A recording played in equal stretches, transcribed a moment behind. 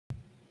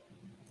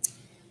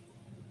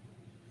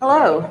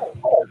Hello,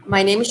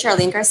 my name is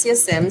Charlene Garcia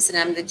Sims, and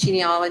I'm the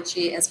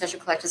Genealogy and Special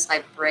Collections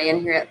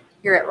Librarian here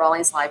at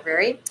Rawlings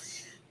Library.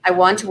 I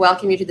want to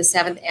welcome you to the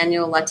 7th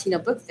Annual Latino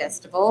Book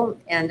Festival,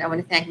 and I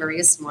want to thank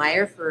Maria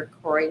Smyer for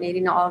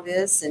coordinating all of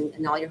this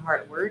and all your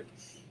hard work,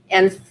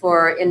 and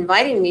for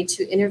inviting me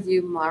to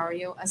interview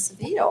Mario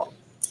Acevedo.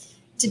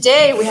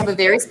 Today, we have a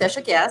very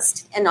special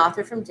guest, an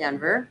author from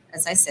Denver,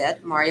 as I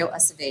said, Mario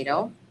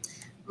Acevedo.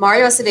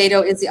 Mario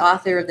Acevedo is the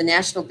author of the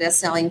national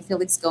best-selling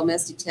Felix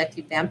Gomez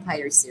Detective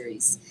Vampire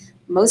series.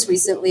 Most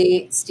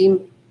recently,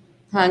 Steampunk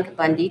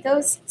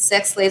Banditos,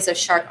 Sex Slaves of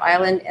Shark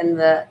Island, and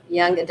the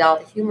young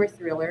adult humor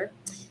thriller,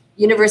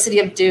 University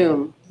of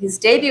Doom. His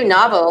debut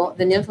novel,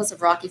 The Nymphos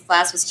of Rocky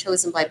Flats, was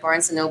chosen by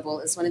Barnes & Noble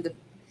as one of the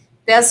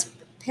best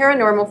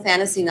paranormal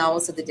fantasy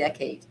novels of the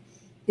decade.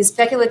 His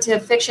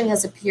speculative fiction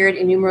has appeared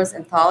in numerous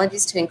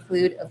anthologies to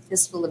include A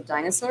Fistful of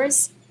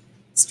Dinosaurs,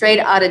 Straight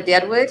Outta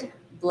Deadwood,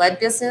 Blood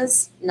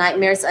Business,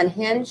 Nightmares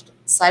Unhinged,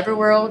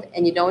 Cyberworld,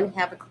 and You Don't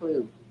Have a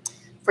Clue.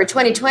 For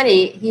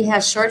 2020, he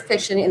has short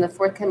fiction in the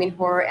forthcoming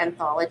horror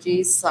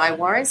anthology, Psy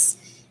Wars,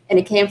 and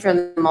it came from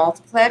the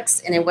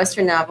Multiplex, and a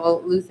Western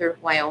novel, Luther,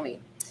 Wyoming.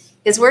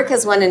 His work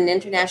has won an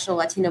International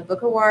Latino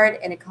Book Award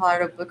and a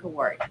Colorado Book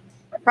Award.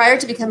 Prior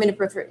to becoming a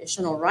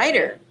professional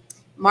writer,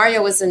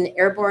 Mario was an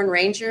airborne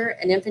ranger,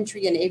 an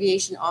infantry and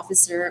aviation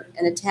officer,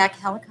 an attack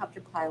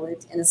helicopter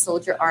pilot, and a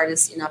soldier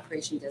artist in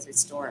Operation Desert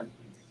Storm.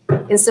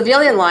 In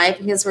civilian life,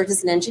 he has worked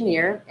as an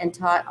engineer and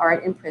taught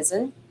art in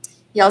prison.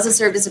 He also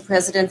served as a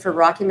president for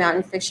Rocky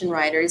Mountain Fiction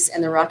Writers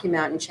and the Rocky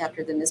Mountain chapter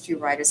of the Mystery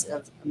Writers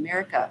of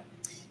America.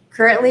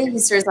 Currently, he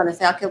serves on the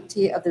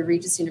faculty of the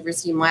Regis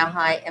University Mile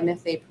High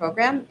MFA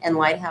program and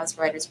Lighthouse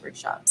Writers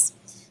Workshops.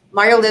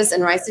 Mario lives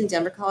and writes in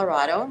Denver,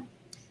 Colorado.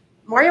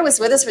 Mario was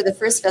with us for the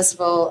first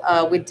festival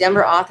with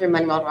Denver author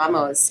Manuel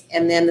Ramos,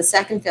 and then the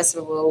second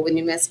festival with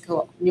New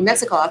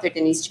Mexico author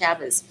Denise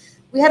Chavez.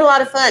 We had a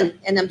lot of fun,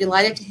 and I'm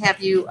delighted to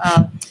have you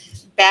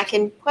back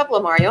in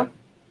Pueblo, Mario.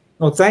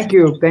 Well, thank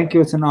you. Thank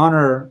you. It's an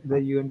honor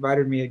that you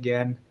invited me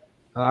again.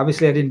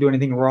 Obviously, I didn't do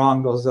anything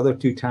wrong those other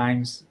 2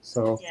 times.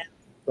 So,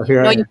 yeah.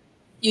 Here I am.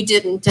 You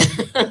didn't.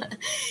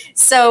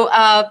 So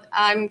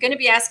I'm going to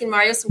be asking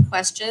Mario some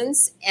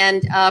questions,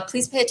 and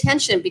please pay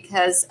attention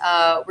because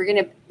we're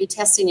going to be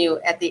testing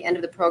you at the end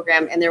of the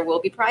program, and there will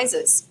be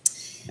prizes.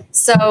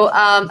 So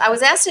I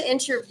was asked to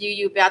interview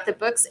you about the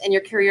books and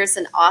your career as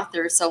an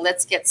author, so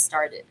let's get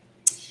started.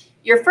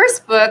 Your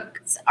first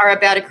books are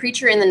about a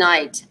creature in the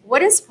night.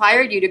 What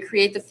inspired you to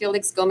create the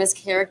Felix Gomez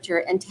character,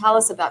 and tell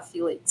us about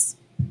Felix?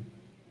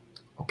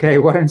 Okay,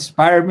 what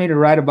inspired me to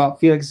write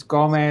about Felix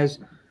Gomez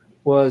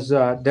was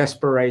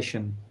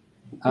desperation.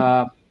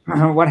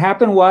 What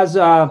happened was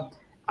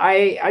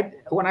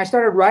when I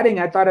started writing,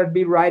 I thought I'd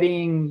be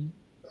writing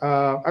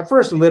at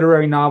first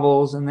literary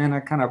novels, and then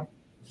I kind of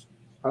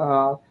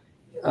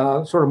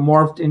sort of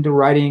morphed into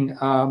writing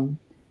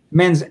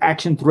men's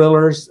action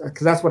thrillers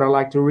because that's what I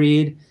like to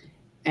read.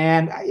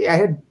 And I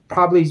had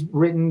probably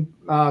written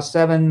about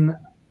seven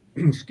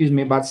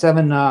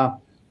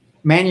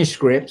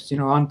manuscripts,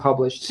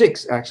 unpublished,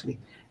 6 actually.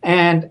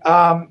 And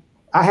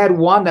I had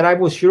one that I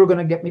was sure going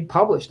to get me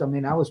published. I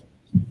mean,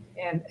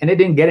 and it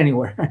didn't get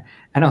anywhere.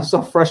 And I was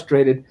so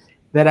frustrated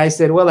that I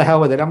said, well, the hell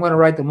with it. I'm going to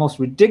write the most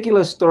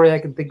ridiculous story I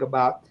can think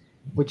about,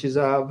 which is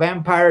a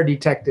vampire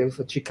detective,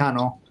 a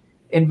Chicano,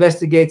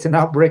 investigates an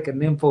outbreak of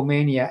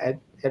nymphomania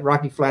at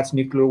Rocky Flats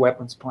nuclear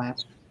weapons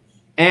plant.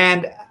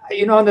 And,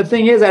 and the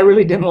thing is, I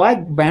really didn't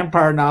like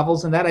vampire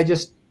novels, and that I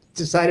just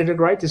decided to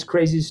write this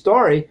crazy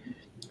story.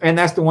 And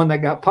that's the one that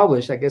got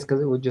published, I guess,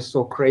 because it was just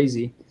so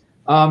crazy.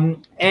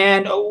 And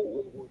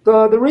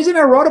the reason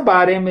I wrote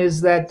about him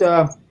is that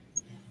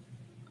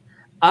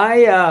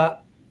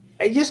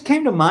it just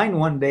came to mind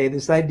one day,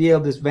 this idea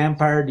of this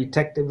vampire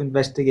detective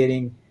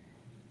investigating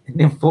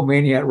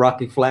nymphomania at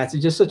Rocky Flats.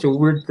 It's just such a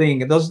weird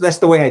thing. That's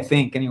the way I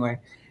think anyway.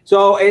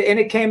 So, and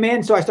it came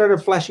in, so I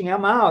started fleshing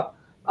them out.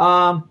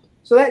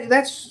 So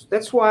that's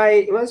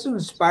why that's what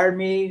inspired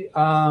me.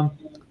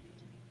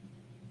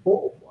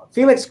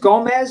 Felix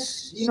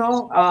Gomez,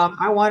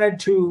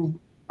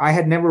 I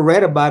had never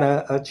read about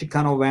a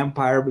Chicano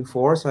vampire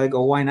before, so I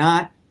go, why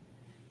not?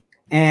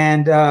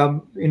 And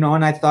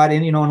and I thought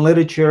in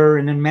literature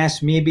and in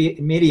mass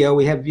media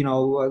we have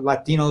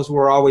Latinos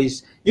were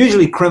always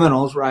usually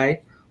criminals,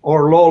 right,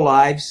 or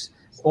lowlifes,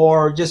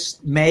 or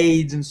just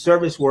maids and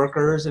service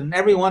workers, and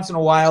every once in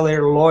a while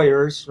they're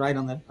lawyers, right,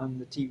 on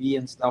the TV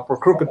and stuff, or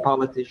crooked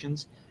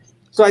politicians.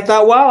 So I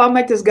thought, well, I'll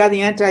make this guy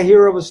the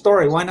anti-hero of a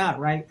story. Why not,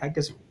 right? I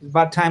guess it's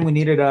about time we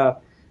needed a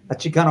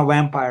Chicano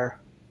vampire.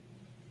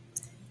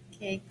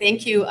 Okay,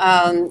 thank you.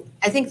 I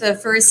think the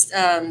first,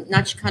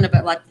 not Chicano,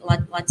 but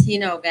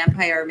Latino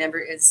vampire I remember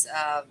is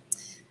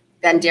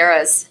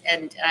Banderas,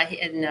 and I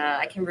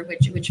can't remember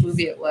which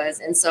movie it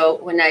was. And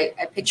so when I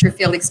picture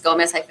Felix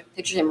Gomez, I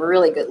picture him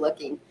really good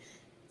looking.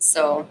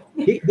 So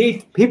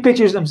he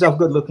pictures himself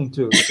good looking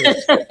too. So.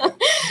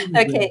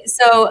 Okay,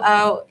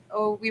 so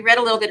we read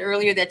a little bit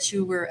earlier that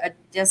you were a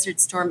Desert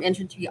Storm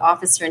infantry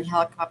officer and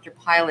helicopter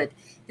pilot.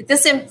 Did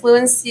this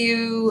influence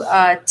you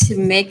to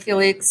make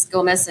Felix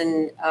Gomez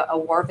a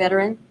war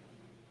veteran?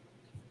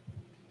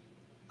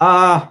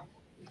 I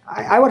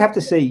would have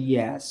to say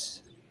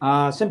yes,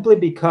 simply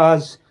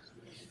because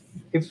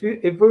if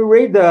we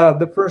read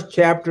the first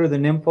chapter, The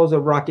Nymphos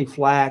of Rocky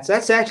Flats,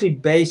 that's actually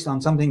based on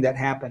something that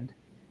happened.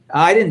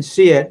 I didn't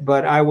see it,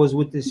 but I was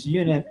with this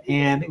unit,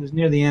 and it was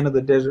near the end of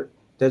the Desert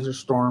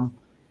Storm,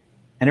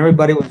 and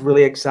everybody was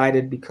really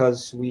excited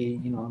because the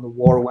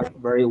war went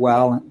very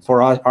well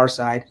for our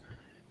side.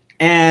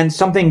 And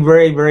something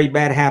very, very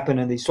bad happened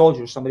to these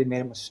soldiers. Somebody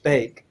made a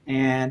mistake,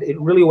 and it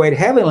really weighed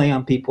heavily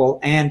on people.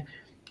 And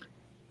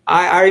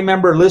I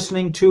remember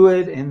listening to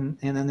it, and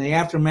then the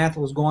aftermath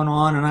was going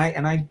on,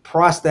 and I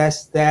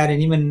processed that. And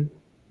even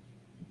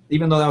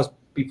though that was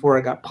before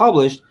it got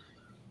published,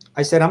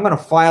 I said, I'm going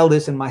to file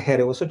this in my head.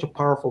 It was such a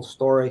powerful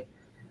story.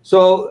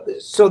 So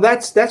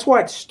that's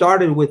why it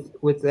started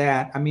with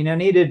that. I mean, I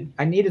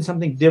needed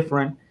something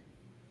different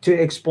to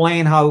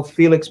explain how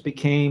Felix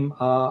became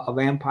a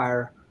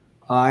vampire.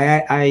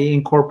 I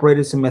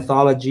incorporated some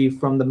mythology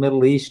from the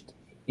Middle East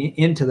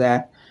into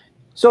that.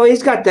 So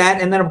he's got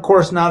that, and then of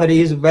course now that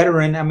he's a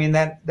veteran, I mean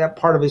that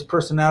part of his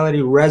personality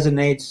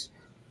resonates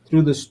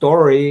through the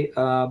story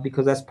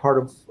because that's part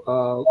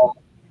of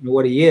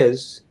what he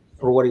is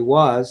or what he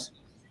was.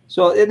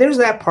 So there's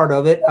that part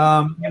of it.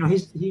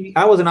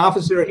 I was an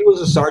officer, he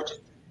was a sergeant.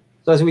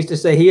 So as we used to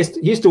say, he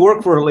used to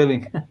work for a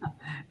living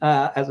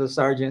as a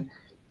sergeant.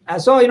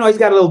 So he's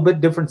got a little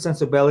bit different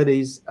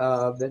sensibilities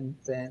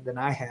than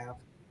I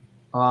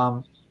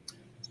have.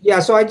 Yeah,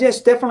 so I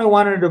just definitely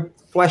wanted to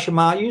flesh him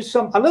out, use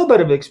a little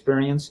bit of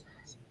experience,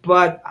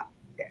 but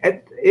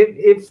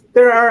if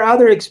there are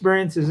other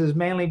experiences, it's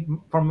mainly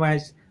from my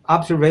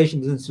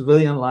observations in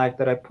civilian life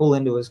that I pull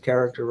into his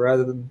character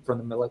rather than from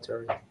the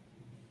military.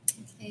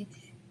 Okay,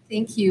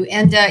 thank you.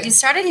 And you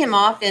started him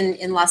off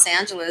in Los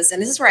Angeles,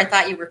 and this is where I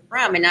thought you were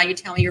from, and now you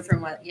tell me you're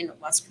from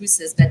Las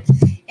Cruces. But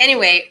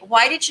anyway,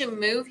 why did you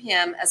move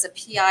him as a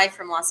PI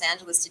from Los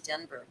Angeles to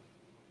Denver?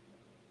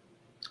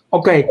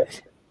 Okay.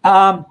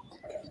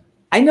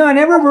 I know I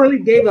never really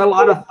gave a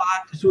lot of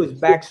thought to his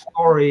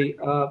backstory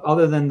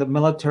other than the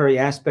military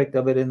aspect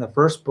of it in the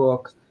first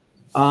book.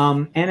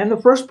 And in the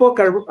first book,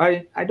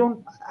 I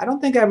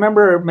don't think I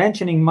remember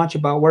mentioning much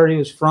about where he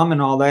was from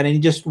and all that. And he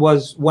just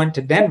went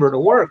to Denver to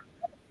work.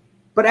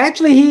 But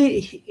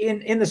actually,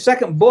 in the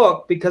second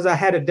book, because I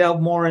had to delve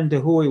more into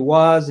who he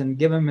was and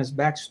give him his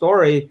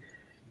backstory,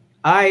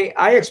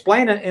 I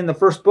explain it in the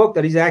first book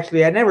that he's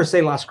actually, I never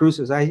say Las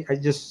Cruces. I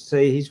just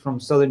say he's from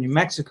southern New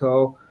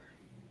Mexico.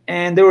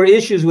 And there were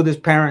issues with his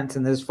parents,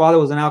 and his father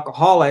was an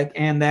alcoholic,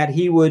 and that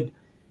he would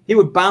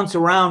bounce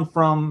around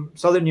from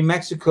southern New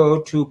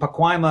Mexico to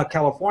Pacoima,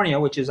 California,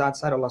 which is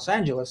outside of Los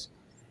Angeles.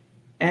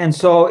 And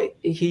so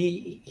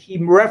he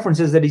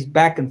references that he's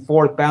back and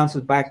forth,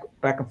 bounces back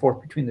and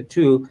forth between the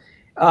two.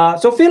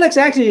 So Felix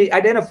actually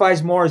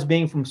identifies more as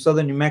being from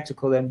southern New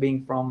Mexico than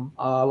being from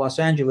Los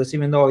Angeles,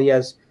 even though he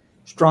has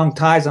strong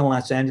ties in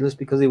Los Angeles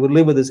because he would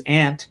live with his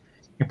aunt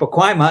in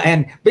Pacoima.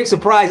 And big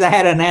surprise, I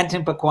had an aunt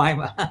in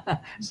Pacoima.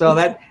 So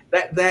that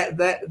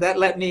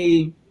let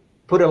me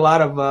put a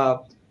lot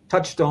of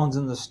touchstones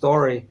in the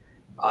story.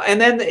 And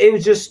then it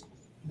was just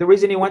the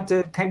reason he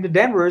came to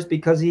Denver is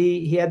because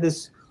he had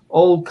this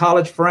old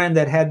college friend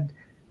that had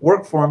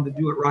worked for him to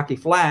do at Rocky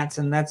Flats,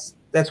 and that's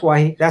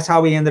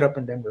how he ended up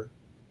in Denver.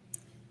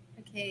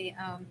 Okay,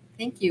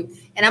 thank you.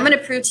 And I'm going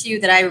to prove to you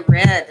that I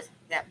read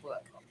that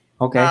book.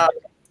 Okay.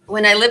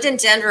 When I lived in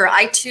Denver,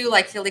 I too,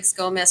 like Felix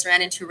Gomez,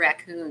 ran into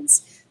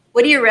raccoons.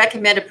 What do you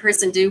recommend a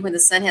person do when the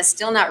sun has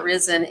still not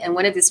risen and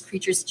one of these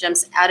creatures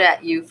jumps out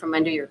at you from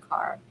under your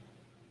car?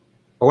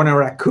 When a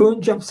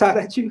raccoon jumps out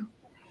at you?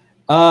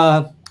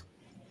 Well,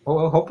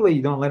 hopefully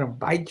you don't let him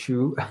bite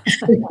you.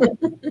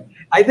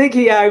 I think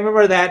I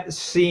remember that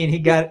scene.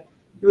 He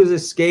was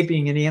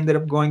escaping and he ended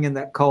up going in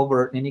that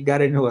culvert and he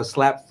got into a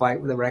slap fight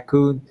with a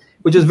raccoon,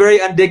 which is very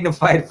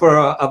undignified for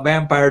a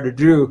vampire to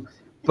do.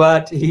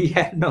 But he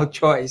had no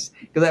choice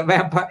because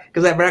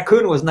that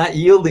raccoon was not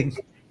yielding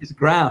his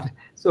ground.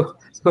 So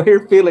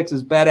here Felix,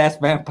 his badass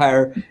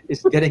vampire,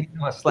 is getting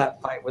into a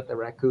slap fight with the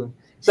raccoon.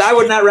 So I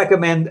would not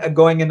recommend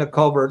going into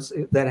culverts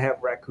that have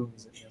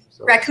raccoons in them.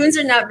 So. Raccoons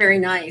are not very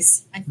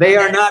nice. They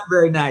are not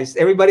very nice.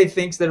 Everybody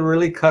thinks they're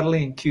really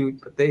cuddly and cute,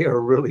 but they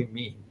are really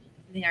mean.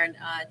 They are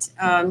not.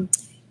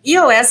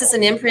 EOS is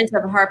an imprint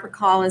of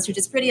HarperCollins, which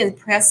is pretty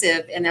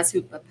impressive, and that's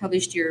who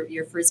published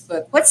your first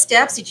book. What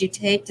steps did you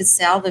take to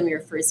sell them your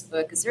first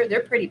book? Because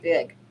they're pretty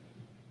big.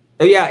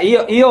 Oh, yeah,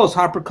 EOS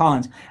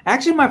HarperCollins.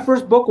 Actually, my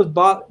first book was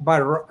bought by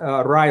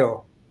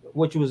Rayo,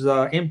 which was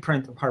an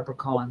imprint of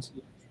HarperCollins.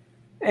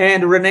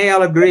 And Renee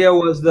Alegria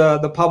was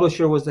the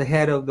publisher, was the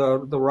head of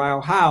the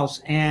Rayo house.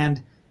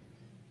 And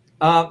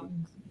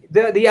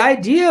the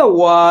idea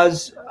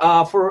was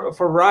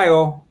for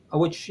Rayo,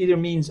 which either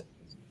means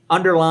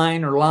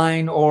underline or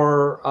line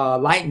or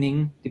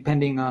lightning,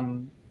 depending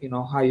on you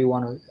know, how you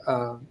want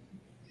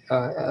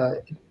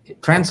to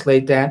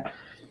translate that.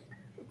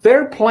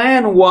 Their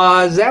plan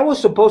was that was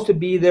supposed to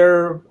be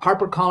their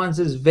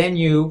HarperCollins's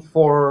venue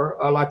for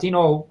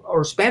Latino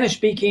or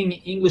Spanish-speaking,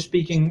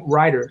 English-speaking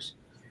writers.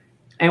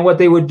 And what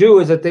they would do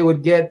is that they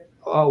would get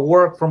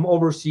work from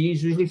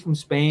overseas, usually from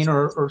Spain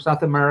or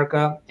South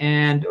America,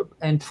 and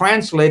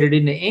translate it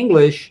into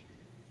English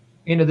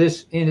into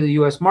the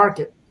U.S.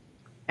 market.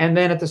 And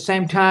then at the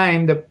same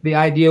time, the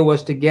idea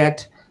was to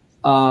get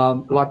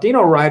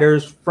Latino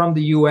writers from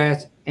the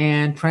U.S.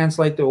 and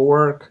translate their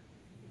work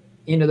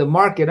into the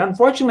market.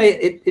 Unfortunately,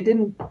 it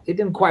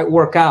didn't quite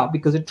work out,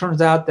 because it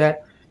turns out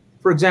that,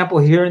 for example,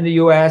 here in the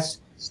U.S.,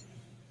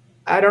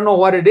 I don't know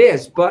what it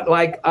is, but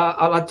like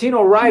a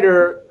Latino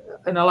writer,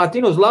 and the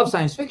Latinos love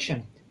science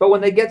fiction, but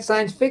when they get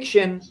science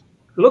fiction,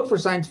 look for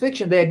science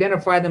fiction, they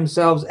identify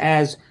themselves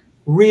as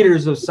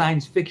readers of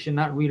science fiction,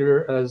 not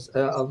readers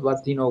of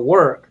Latino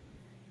work.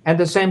 At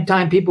the same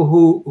time, people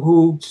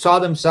who saw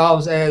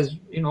themselves as,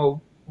 you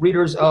know,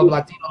 readers of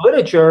Latino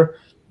literature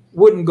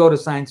wouldn't go to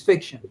science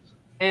fiction.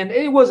 And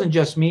it wasn't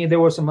just me. There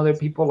were some other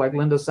people like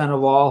Linda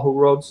Sandoval, who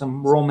wrote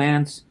some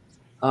romance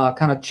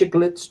kind of chick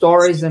lit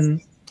stories,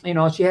 and you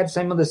know, she had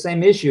some of the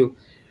same issue.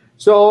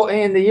 So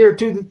in the year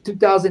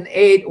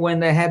 2008, when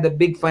they had the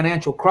big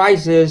financial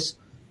crisis,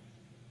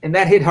 and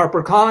that hit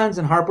HarperCollins,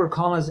 and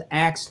HarperCollins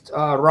asked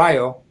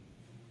Rayo,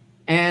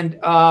 and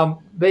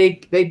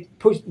they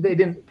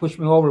didn't push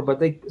me over, but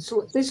they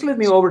slid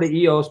me over to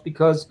EOS,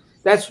 because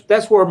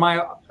that's where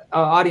my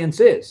audience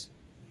is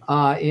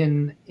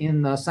in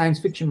the science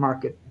fiction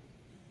market.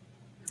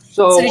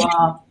 So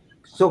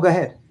go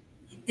ahead.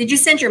 Did you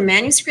send your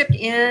manuscript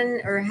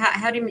in, or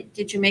how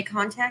did you make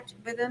contact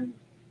with them?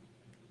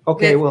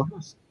 Okay, well,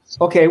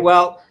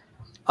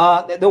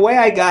 the way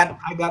I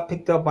got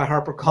picked up by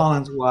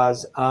HarperCollins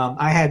was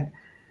I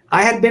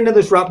had been to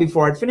this route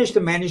before. I'd finished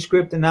the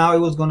manuscript, and now it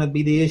was going to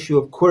be the issue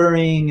of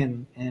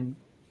querying and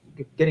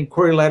getting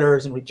query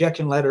letters and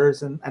rejection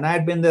letters, and I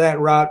had been to that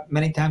route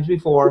many times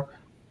before.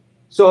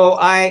 So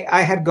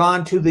I had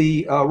gone to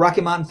the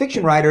Rocky Mountain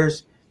Fiction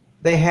Writers.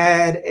 They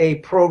had a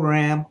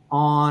program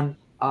on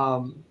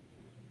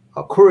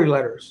query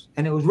letters,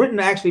 and it was written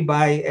actually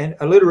by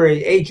a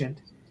literary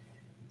agent.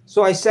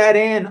 So I sat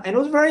in, and it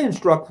was very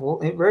instructful,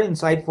 very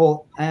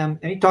insightful, and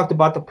he talked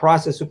about the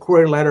process of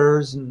query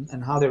letters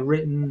and how they're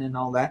written and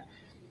all that.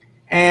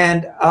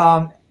 And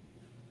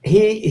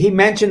he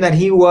mentioned that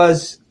he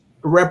was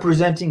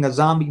representing a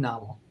zombie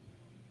novel.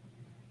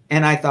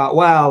 And I thought,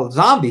 wow,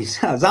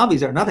 zombies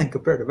are nothing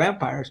compared to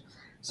vampires.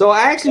 So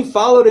I actually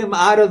followed him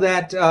out of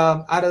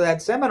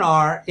that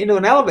seminar into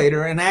an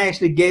elevator, and I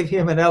actually gave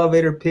him an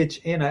elevator pitch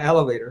in an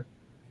elevator.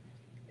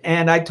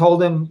 And I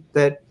told him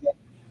that,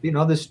 you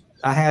know,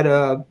 I had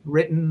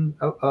written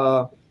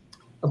a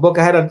book.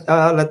 I had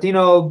a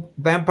Latino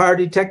vampire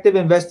detective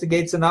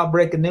investigates an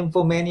outbreak of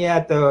nymphomania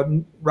at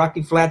the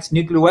Rocky Flats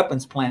nuclear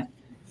weapons plant.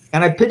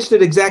 And I pitched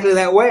it exactly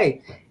that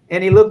way.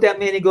 And he looked at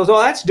me and he goes,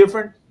 "Oh, that's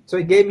different." So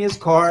he gave me his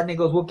card and he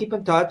goes, "We'll keep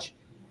in touch."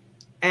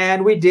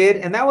 And we did.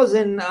 And that was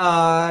in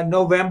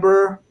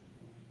November,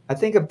 I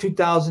think, of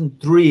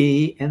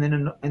 2003. And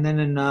then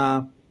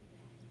in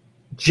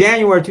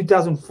January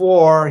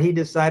 2004, he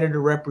decided to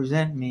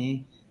represent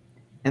me.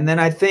 And then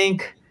I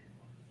think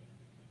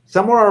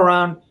somewhere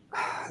around,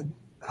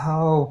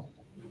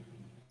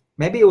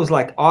 maybe it was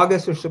like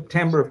August or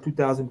September of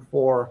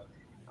 2004,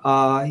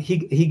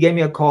 he gave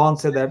me a call and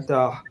said that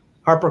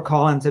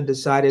HarperCollins had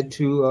decided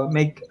to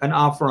make an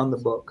offer on the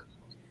book.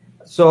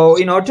 So,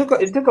 you know, it took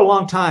a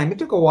long time. It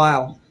took a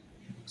while.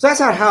 So that's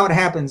not how it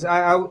happens.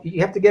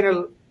 You have to get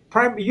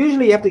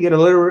usually you have to get a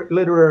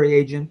literary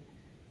agent,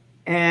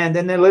 and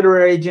then the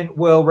literary agent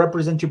will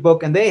represent your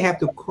book, and they have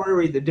to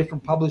query the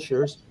different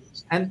publishers,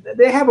 and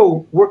they have a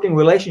working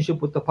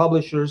relationship with the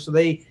publishers, so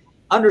they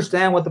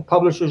understand what the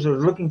publishers are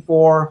looking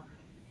for.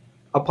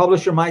 A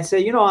publisher might say,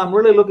 you know, I'm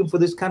really looking for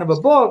this kind of a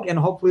book, and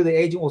hopefully the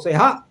agent will say,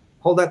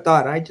 hold that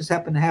thought. I just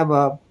happen to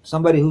have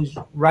somebody who's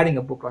writing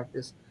a book like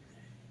this.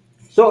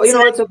 So, you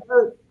know, it's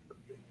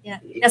yeah,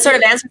 that sort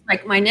of answers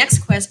my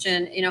next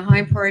question. You know, how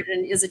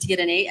important is it to get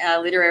a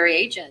literary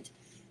agent?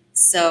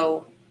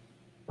 So,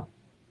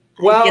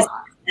 well, I guess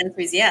the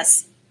answer is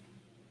yes.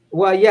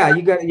 Well, yeah,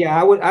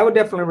 I would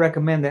definitely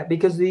recommend that,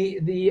 because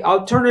the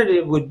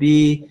alternative would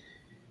be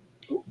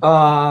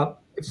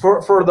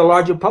for the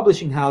larger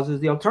publishing houses,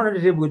 the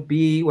alternative would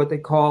be what they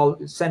call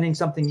sending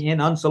something in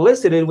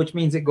unsolicited, which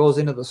means it goes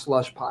into the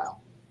slush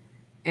pile.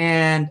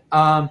 And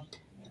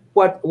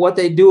what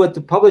they do at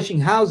the publishing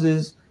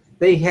houses,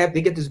 they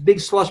get this big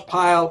slush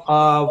pile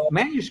of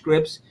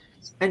manuscripts,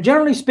 and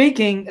generally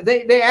speaking,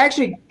 they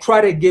actually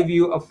try to give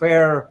you a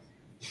fair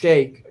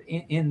shake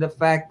in the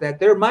fact that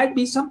there might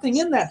be something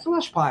in that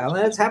slush pile,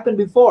 and it's happened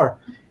before.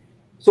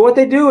 So what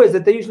they do is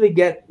that they usually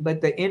get like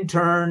the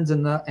interns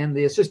and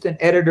the assistant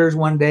editors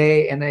one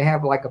day, and they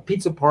have like a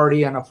pizza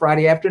party on a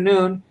Friday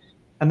afternoon,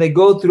 and they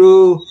go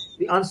through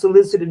the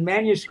unsolicited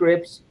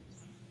manuscripts,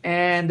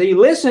 and they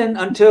listen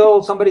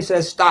until somebody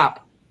says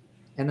stop,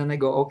 and then they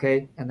go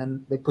okay, and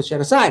then they push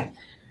that aside.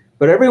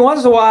 But every once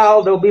in a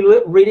while, they'll be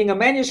reading a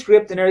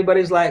manuscript, and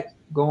everybody's like,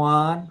 go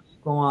on,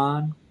 go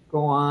on,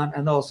 go on.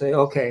 And they'll say,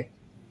 okay,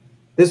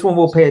 this one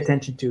we'll pay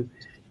attention to.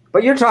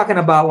 But you're talking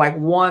about like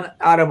 1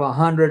 out of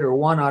 100 or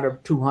 1 out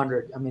of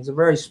 200. I mean, it's a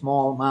very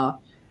small amount.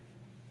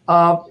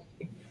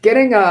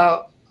 Getting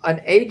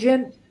an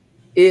agent,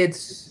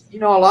 it's, you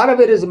know, a lot of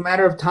it is a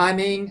matter of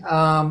timing.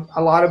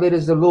 A lot of it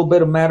is a little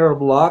bit a matter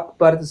of luck.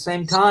 But at the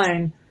same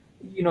time,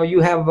 you know,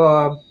 you have,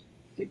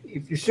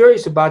 if you're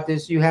serious about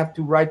this, you have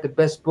to write the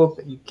best book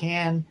that you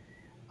can.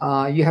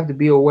 You have to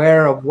be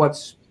aware of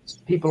what's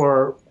people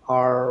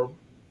are,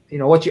 you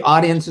know, what your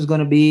audience is going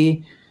to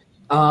be.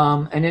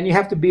 And then you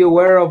have to be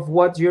aware of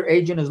what your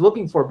agent is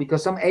looking for,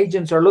 because some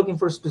agents are looking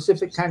for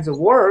specific kinds of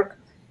work.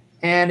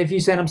 And if you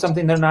send them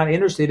something they're not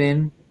interested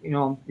in, you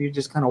know, you're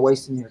just kind of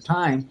wasting your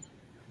time.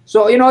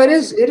 So, you know, it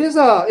is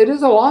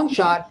a long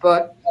shot,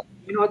 but,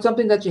 you know, it's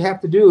something that you have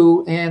to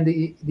do. And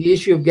the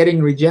issue of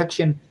getting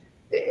rejection,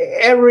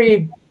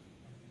 every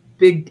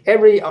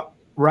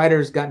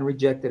writer's gotten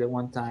rejected at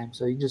one time.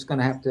 So you're just going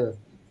to have to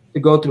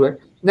go through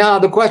it. Now,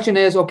 the question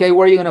is, okay,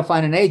 where are you going to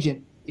find an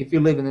agent if you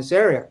live in this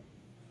area?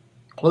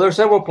 Well, there are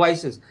several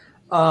places.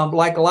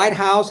 Like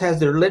Lighthouse has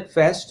their Lit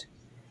Fest.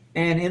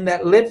 And in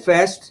that Lit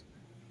Fest,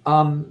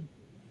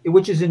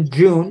 which is in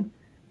June,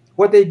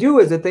 what they do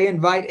is that they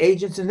invite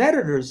agents and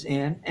editors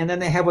in, and then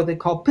they have what they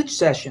call pitch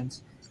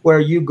sessions, where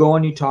you go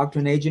and you talk to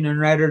an agent and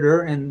an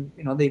editor, and,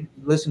 you know, they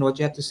listen to what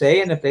you have to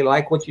say, and if they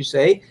like what you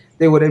say,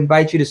 they would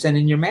invite you to send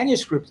in your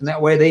manuscript, and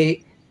that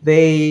way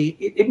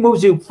it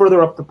moves you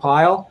further up the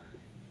pile.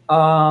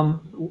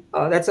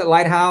 That's at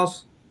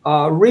Lighthouse.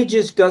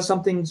 Regis does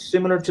something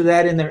similar to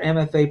that in their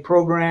MFA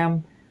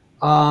program.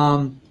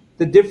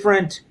 The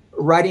different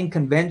writing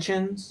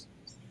conventions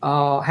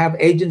have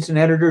agents and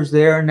editors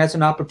there, and that's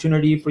an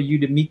opportunity for you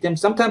to meet them,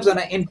 sometimes on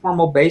an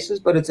informal basis,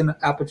 but it's an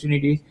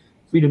opportunity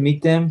for you to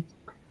meet them.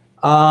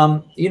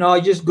 You know,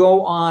 just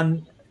go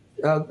on,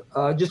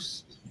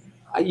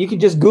 you can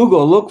just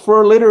Google, look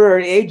for a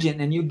literary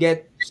agent, and you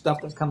get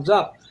stuff that comes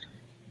up.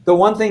 The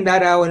one thing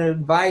that I would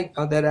invite,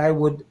 that I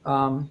would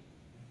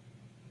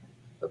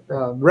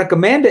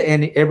recommend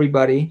to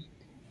everybody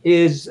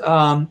is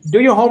do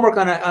your homework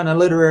on a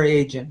literary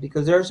agent,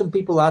 because there are some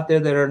people out there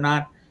that are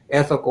not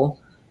ethical.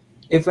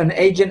 If an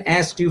agent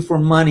asks you for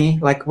money,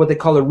 like what they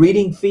call a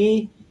reading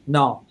fee,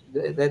 no,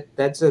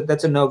 that's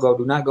a no-go.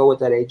 Do not go with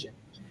that agent.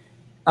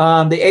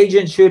 The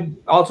agent should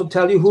also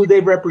tell you who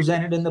they've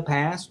represented in the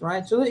past,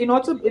 right? So, you know,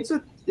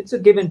 it's a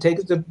give and take.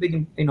 It's a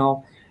big, you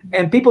know,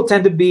 and people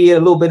tend to be a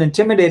little bit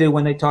intimidated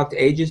when they talk to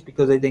agents,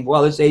 because they think,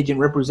 well, this agent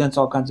represents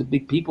all kinds of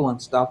big people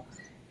and stuff.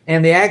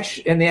 And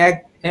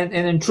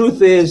in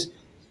truth is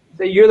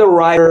that you're the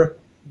writer,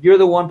 you're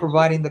the one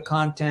providing the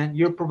content,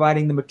 you're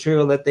providing the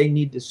material that they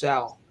need to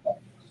sell.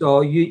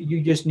 So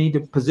you just need to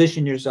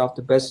position yourself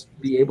to best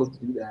be able to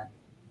do that.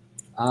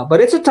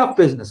 But it's a tough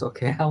business,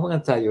 okay? I'm going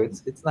to tell you,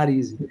 it's not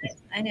easy.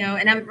 I know,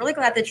 and I'm really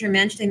glad that you're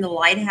mentioning the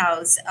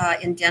Lighthouse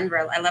in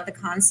Denver. I love the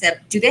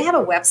concept. Do they have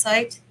a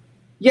website?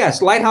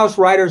 Yes,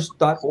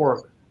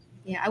 lighthousewriters.org.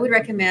 Yeah, I would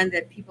recommend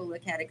that people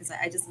look at it, because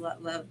I just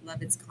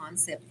love its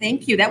concept.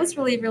 Thank you. That was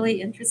really,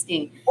 really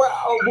interesting.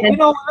 Well, you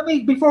know,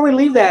 before we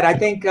leave that, I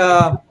think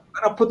I'll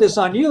put this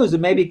on you, is to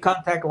maybe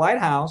contact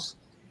Lighthouse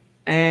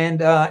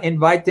and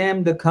invite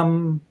them to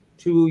come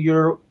to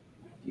your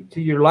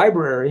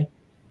library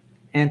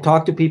and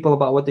talk to people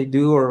about what they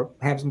do, or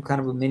have some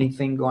kind of a mini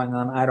thing going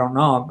on. I don't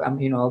know,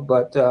 you know,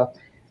 but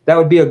that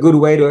would be a good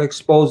way to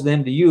expose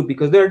them to you,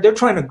 because they're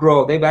trying to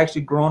grow. They've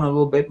actually grown a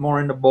little bit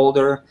more into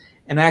Boulder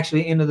and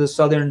actually into the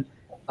southern,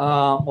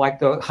 like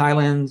the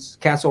Highlands,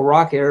 Castle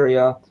Rock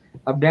area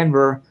of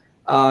Denver,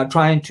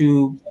 trying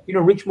to, you know,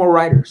 reach more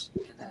writers.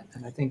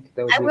 And I think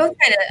that would I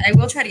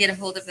will try to get a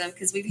hold of them,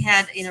 because we've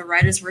had, you know,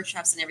 writers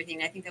workshops and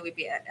everything. I think that would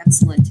be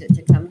excellent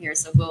to come here.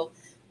 So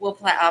we'll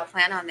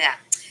plan on that.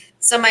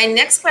 So my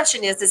next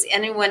question is, has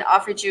anyone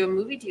offered you a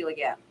movie deal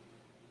yet?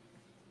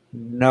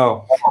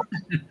 No.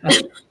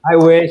 I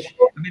wish.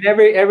 I mean,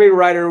 every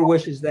writer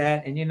wishes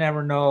that, and you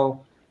never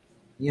know.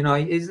 You know,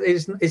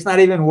 it's not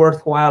even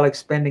worthwhile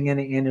expending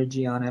any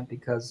energy on it,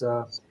 because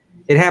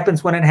it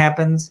happens when it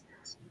happens.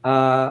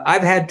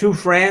 I've had two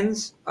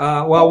friends,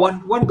 well,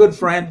 one good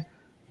friend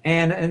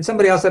and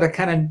somebody else that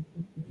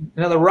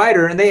another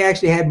writer, and they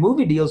actually had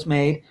movie deals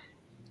made,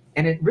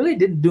 and it really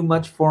didn't do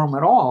much for them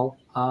at all.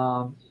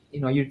 You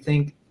know, you'd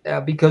think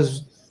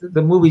because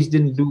the movies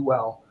didn't do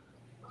well.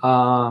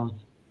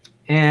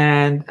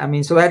 And I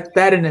mean, so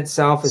that in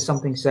itself is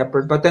something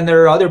separate. But then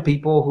there are other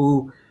people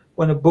who,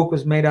 when a book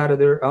was made out of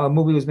their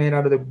movie was made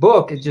out of their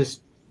book, it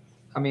just,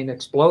 I mean,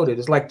 exploded.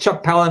 It's like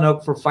Chuck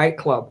Palahniuk for Fight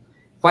Club.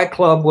 Fight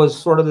Club was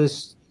sort of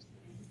this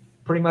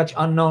pretty much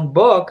unknown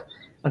book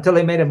until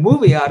they made a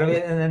movie out of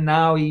it, and then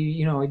now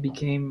he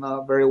became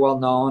very well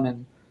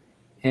known,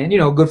 and you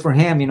know, good for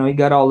him. You know, he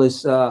got all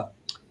this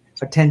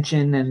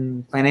attention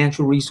and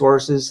financial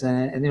resources,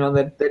 and you know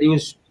that he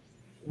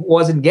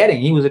wasn't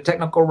getting. He was a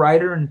technical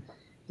writer, and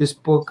this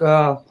book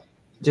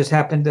just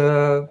happened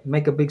to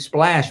make a big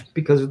splash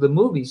because of the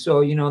movie. So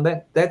you know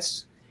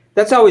that's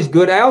that's always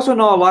good. I also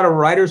know a lot of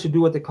writers who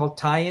do what they call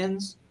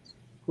tie-ins,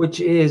 which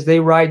is they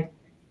write.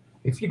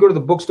 If you go to the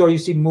bookstore, you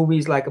see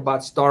movies like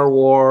about Star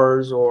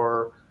Wars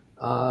or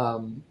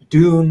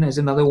Dune is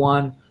another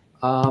one,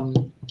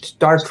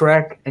 Star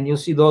Trek, and you'll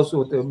see those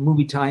with the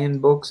movie tie-in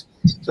books.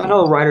 So I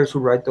know writers who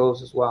write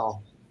those as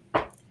well.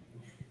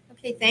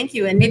 Okay, thank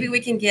you. And maybe we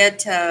can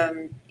get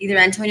either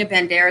Antonio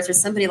Banderas or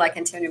somebody like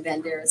Antonio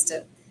Banderas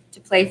to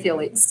play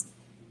Felix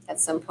at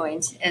some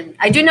point. And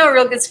I do know a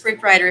real good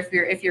scriptwriter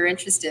if you're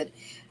interested.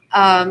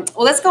 Well,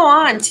 let's go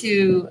on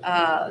to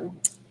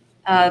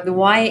the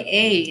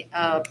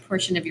YA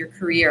portion of your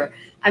career.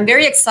 I'm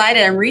very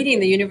excited. I'm reading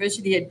The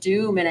University of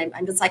Doom, and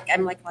I'm just like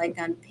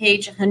on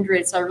page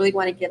 100. So I really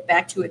want to get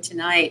back to it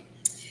tonight.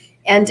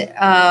 And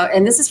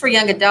this is for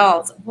young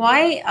adults.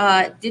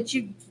 Why did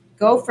you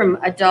go from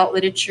adult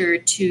literature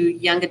to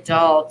young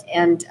adult,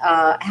 and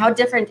how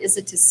different is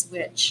it to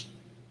switch?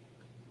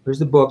 Here's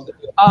the book.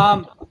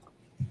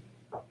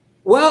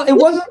 Well, it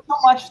wasn't so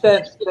much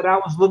that I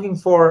was looking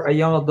for a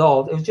young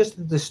adult. It was just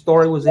that the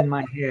story was in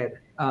my head.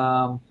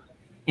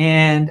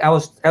 And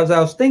as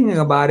I was thinking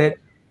about it,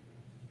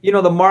 you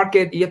know, the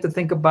market, you have to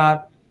think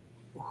about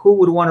who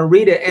would want to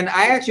read it. And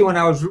I actually, when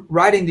I was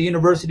writing The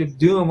University of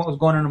Doom, what was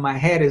going on in my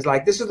head is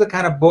like, this is the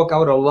kind of book I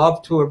would have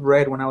loved to have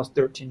read when I was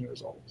 13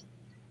 years old.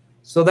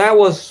 So that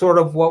was sort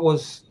of what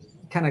was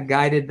kind of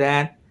guided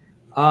that.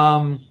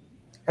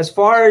 As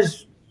far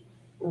as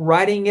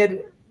writing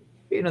it,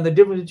 you know, the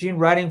difference between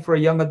writing for a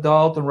young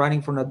adult and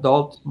writing for an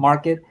adult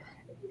market,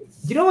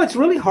 you know, it's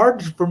really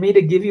hard for me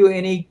to give you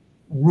any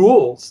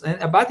rules.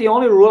 And about the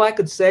only rule I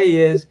could say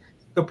is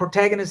the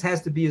protagonist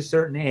has to be a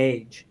certain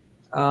age.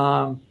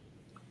 And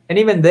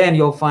even then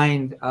you'll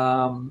find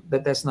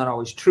that that's not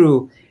always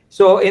true.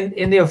 So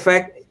in the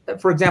effect,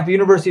 for example,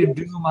 University of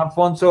Doom,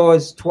 Alfonso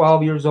is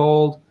 12 years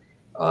old,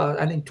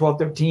 I think 12,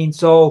 13.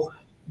 So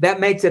that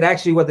makes it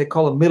actually what they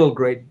call a middle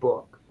grade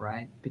book,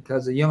 right?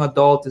 Because a young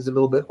adult is a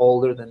little bit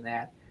older than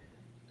that.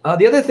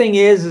 The other thing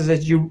is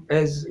as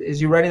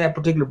you're writing that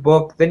particular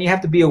book, then you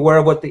have to be aware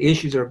of what the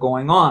issues are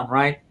going on,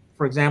 right?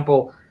 For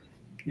example,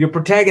 your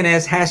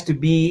protagonist has to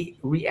be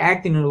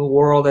reacting to the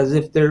world as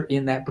if they're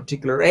in that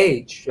particular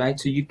age, right?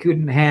 So you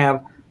couldn't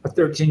have a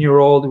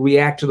 13-year-old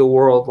react to the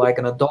world like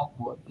an adult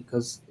would,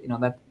 because you know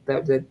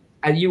that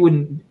you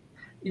wouldn't,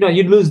 you know,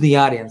 you'd lose the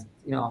audience,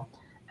 you know.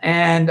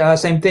 And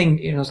same thing,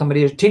 you know,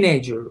 somebody who's a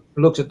teenager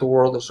looks at the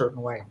world a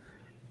certain way.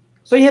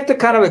 So you have to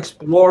kind of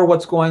explore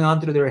what's going on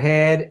through their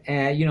head,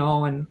 and you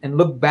know, and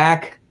look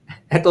back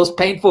at those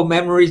painful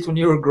memories when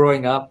you were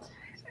growing up,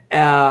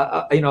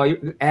 you know,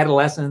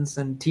 adolescence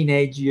and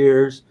teenage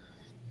years,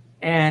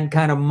 and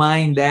kind of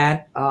mind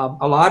that.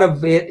 A lot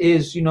of it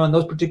is, you know, in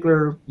those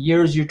particular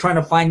years, you're trying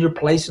to find your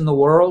place in the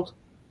world.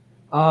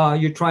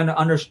 You're trying to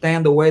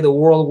understand the way the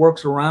world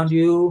works around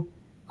you.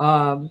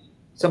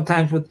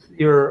 Sometimes with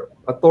your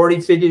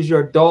authority figures,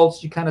 your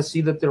adults, you kind of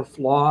see that they're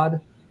flawed,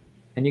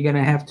 and you're going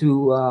to have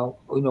to,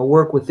 you know,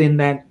 work within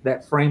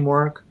that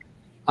framework.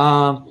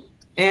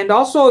 And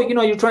also, you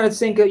know, you're trying to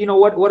think, you know,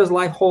 what does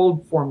life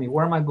hold for me?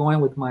 Where am I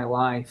going with my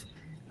life?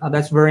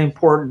 That's very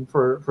important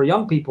for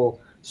young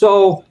people.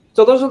 So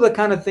those are the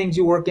kind of things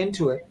you work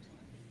into it.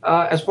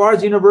 As far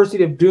as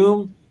University of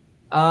Doom,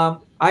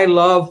 I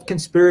love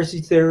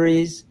conspiracy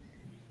theories.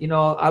 You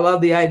know, I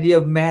love the idea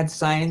of mad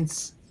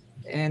science.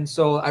 And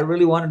so I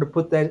really wanted to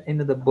put that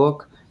into the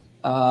book.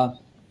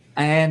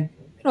 And,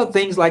 you know,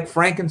 things like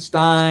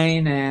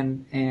Frankenstein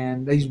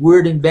and these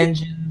weird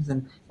inventions.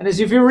 And as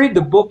if you read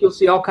the book, you'll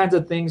see all kinds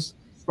of things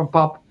from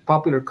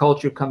popular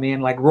culture come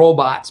in, like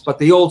robots, but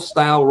the old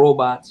style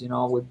robots, you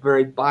know, with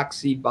very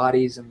boxy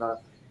bodies and the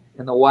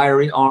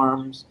wiry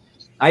arms.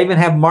 I even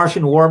have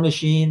Martian war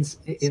machines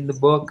in the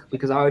book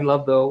because I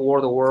love the War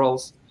of the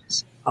Worlds.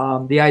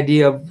 The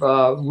idea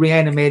of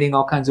reanimating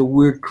all kinds of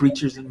weird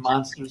creatures and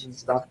monsters and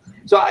stuff.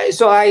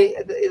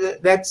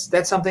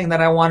 That's something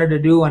that I wanted to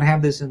do and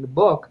have this in the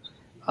book.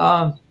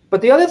 But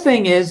the other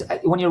thing is,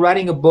 when you're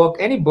writing a book,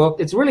 any book,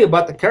 it's really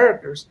about the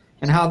characters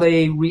and how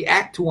they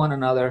react to one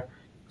another.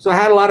 So I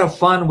had a lot of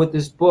fun with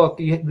this book.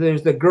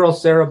 There's the girl,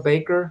 Sarah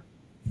Baker,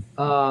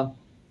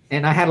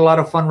 and I had a lot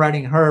of fun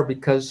writing her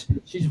because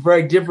she's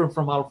very different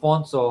from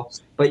Alfonso,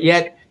 but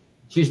yet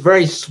she's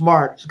very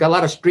smart. She's got a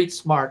lot of street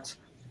smarts.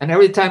 And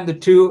every time the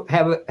two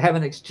have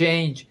an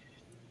exchange,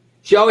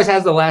 she always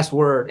has the last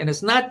word. And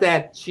it's not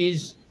that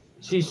she's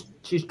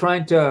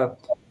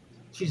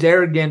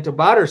arrogant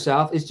about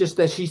herself. It's just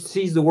that she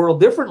sees the world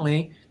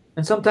differently.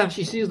 And sometimes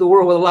she sees the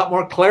world with a lot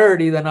more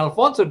clarity than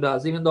Alfonso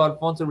does, even though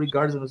Alfonso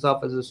regards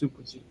himself as a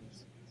super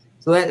genius.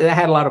 So I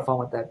had a lot of fun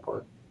with that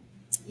part.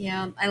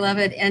 Yeah, I love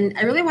it. And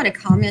I really want to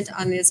comment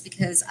on this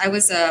because I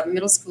was a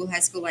middle school, high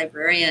school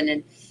librarian,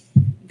 and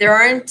there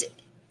aren't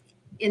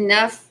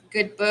enough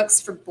good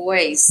books for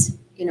boys,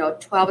 you know,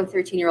 12 and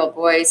 13-year-old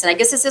boys. And I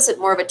guess this isn't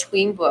more of a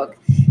tween book.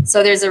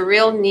 So there's a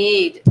real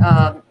need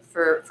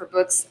for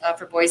books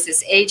for boys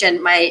this age.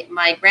 And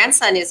my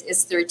grandson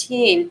is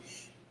 13,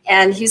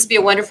 and he used to be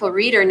a wonderful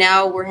reader.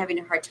 Now we're having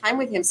a hard time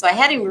with him. So I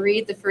had him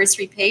read the first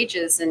 3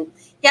 pages, and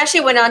he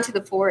actually went on to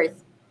the 4th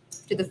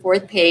to the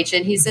fourth page,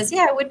 and he says,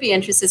 "Yeah, I would be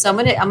interested." So I'm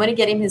gonna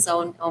get him his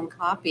own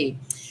copy.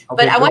 Okay,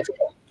 but I want you.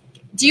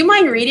 Do you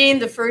mind reading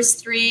the first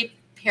 3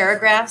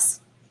 paragraphs?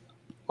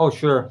 Oh,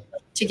 sure.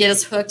 To get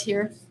us hooked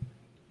here.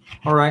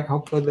 All right.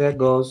 Hopefully that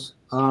goes.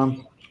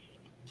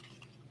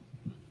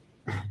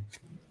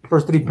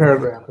 First 3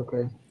 paragraphs.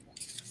 Okay.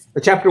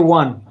 Chapter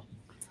 1.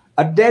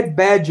 A dead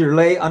badger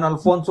lay on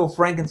Alfonso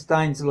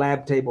Frankenstein's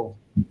lab table,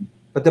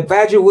 but the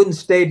badger wouldn't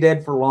stay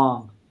dead for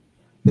long.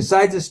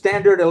 Besides the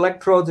standard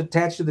electrodes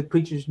attached to the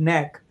creature's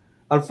neck,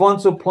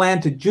 Alfonso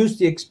planned to juice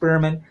the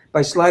experiment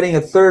by sliding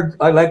a 3rd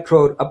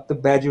electrode up the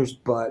badger's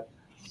butt.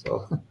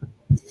 So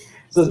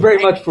it's very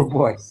much for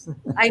boys.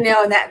 I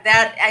know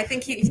that I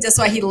think that's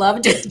why he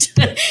loved it.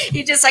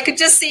 I could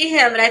just see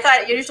him, and I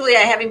thought usually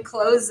I have him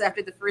close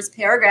after the first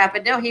paragraph,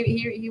 but no,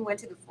 he went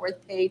to the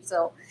 4th page.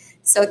 So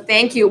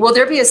thank you. Will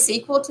there be a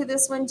sequel to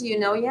this one? Do you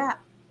know yet?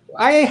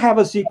 I have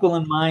a sequel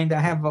in mind. I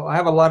have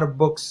a lot of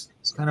books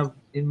kind of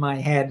in my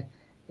head,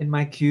 in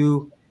my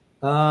queue.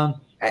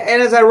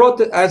 And as I wrote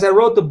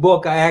the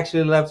book, I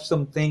actually left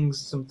some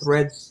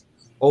threads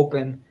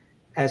open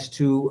as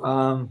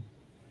to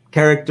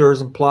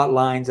characters and plot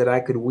lines that I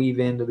could weave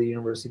into the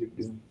University of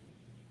Doom.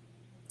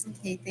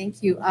 Okay,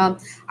 thank you.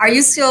 Are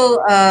you still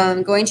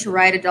going to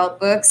write adult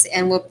books,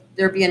 and will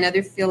there be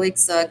another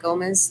Felix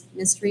Gomez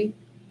mystery,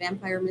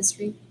 vampire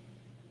mystery?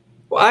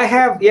 Well, I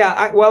have, yeah.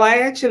 I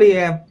actually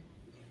have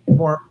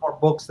more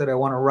books that I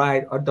want to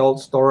write, adult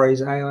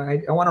stories.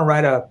 I want to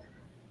write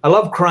I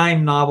love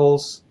crime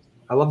novels.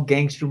 I love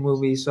gangster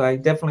movies, so I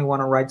definitely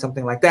want to write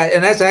something like that.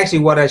 And that's actually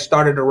what I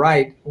started to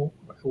write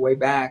way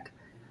back.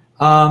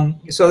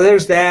 So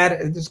there's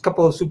that. There's a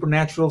couple of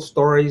supernatural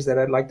stories that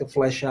I'd like to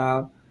flesh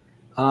out.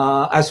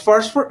 As far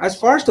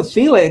as the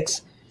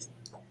Felix,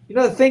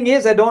 the thing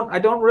is, I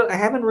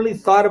haven't really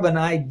thought of an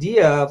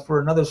idea for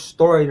another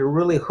story to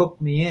really hook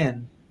me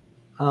in.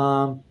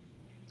 I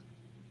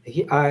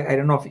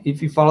don't know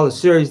if you follow the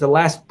series. The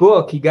last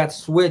book, he got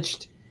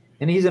switched,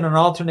 and he's in an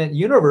alternate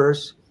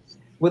universe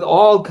with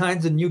all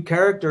kinds of new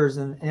characters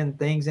and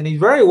things, and he's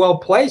very well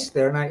placed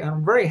there. And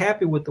I'm very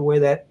happy with the way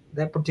that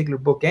particular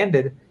book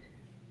ended.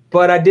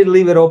 But I did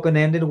leave it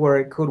open-ended where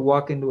it could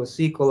walk into a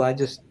sequel. I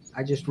just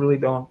really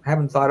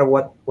haven't thought of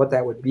what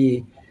that would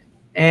be.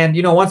 And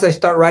once I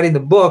start writing the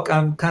book,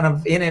 I'm kind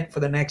of in it for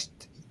the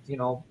next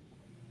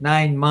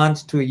 9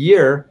 months to a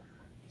year.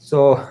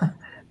 So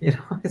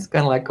it's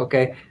kind of like,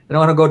 okay, I don't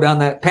want to go down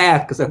that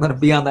path because I'm going to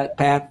be on that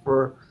path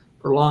for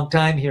a long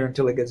time here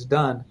until it gets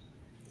done.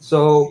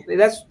 So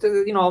that's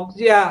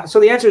yeah. So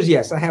the answer is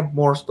yes. I have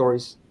more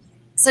stories.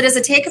 So does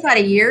it take about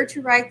a year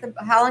to write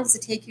how long does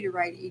it take you to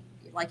write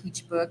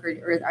each book,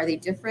 or are they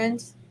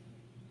different?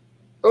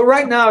 Well,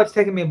 right now it's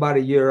taken me about a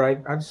year.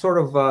 I've sort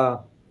of,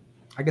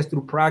 I guess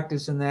through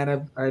practice and that,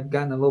 I've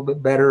gotten a little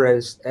bit better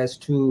as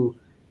to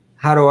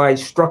how do I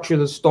structure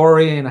the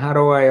story and how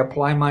do I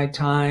apply my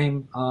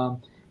time.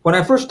 When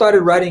I first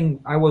started writing,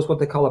 I was what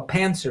they call a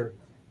pantser,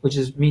 which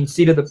means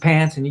seat of the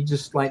pants, and you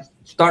just like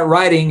start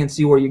writing and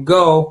see where you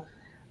go.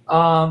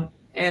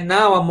 And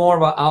now I'm more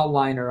of an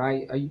outliner.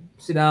 I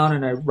sit down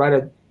and I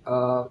write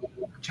a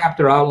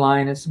chapter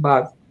outline. It's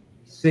about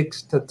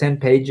 6 to 10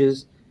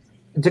 pages,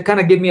 and to kind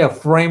of give me a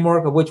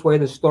framework of which way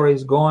the story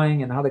is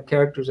going and how the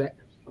characters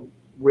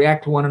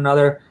react to one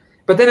another.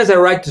 But then as I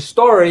write the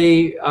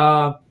story,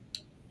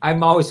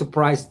 I'm always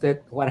surprised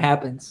at what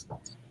happens.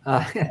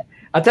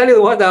 I'll tell you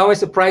the one that always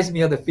surprised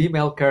me are the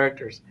female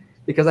characters,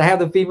 because I have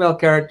the female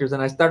characters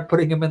and I start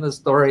putting them in the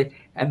story,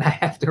 and I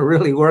have to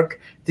really work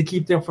to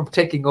keep them from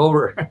taking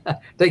over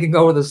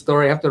the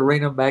story. I have to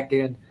rein them back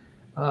in.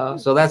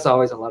 So that's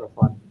always a lot of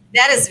fun.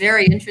 That is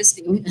very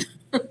interesting.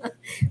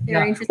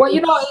 Very interesting. Well,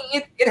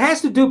 it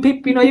has to do,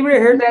 people, you ever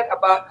heard that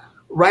about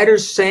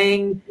writers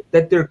saying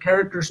that their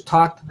characters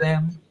talk to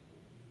them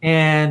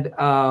and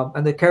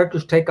the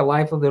characters take a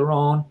life of their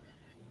own?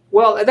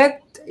 Well,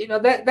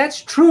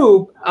 that's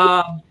true,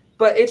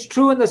 but it's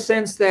true in the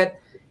sense that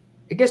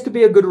I guess to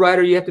be a good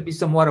writer, you have to be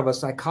somewhat of a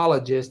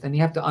psychologist, and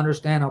you have to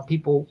understand how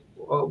people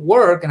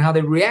work and how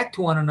they react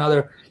to one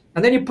another.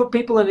 And then you put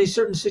people in these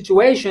certain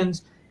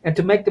situations, and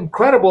to make them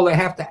credible, they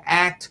have to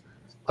act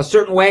a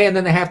certain way, and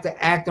then they have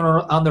to act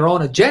on their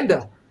own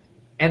agenda.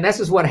 And this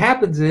is what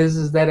happens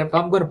is that if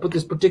I'm going to put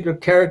this particular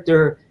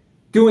character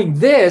doing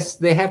this,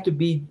 they have to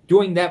be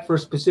doing that for a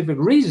specific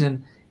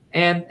reason.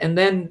 And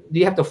then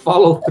you have to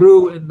follow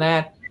through in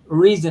that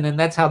reason, and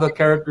that's how the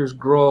characters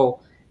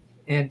grow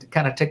and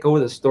kind of take over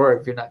the story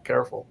if you're not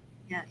careful.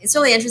 Yeah, it's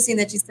really interesting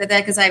that you said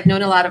that, because I've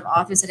known a lot of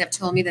authors that have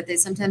told me that they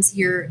sometimes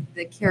hear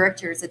the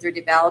characters that they're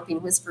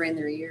developing whisper in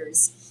their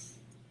ears.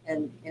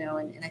 And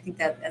I think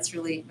that's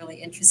really,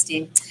 really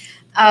interesting.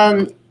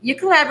 You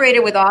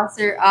collaborated with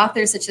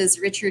authors such as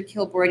Richard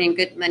Kilbourne in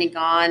Good Money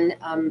Gone,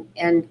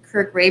 and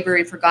Kirk Raber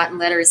in Forgotten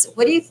Letters.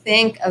 What do you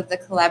think of the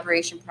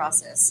collaboration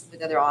process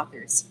with other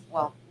authors?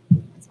 Well,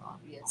 it's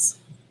obvious.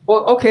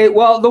 Well, okay.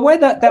 Well, the way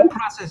that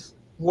process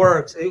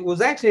works, it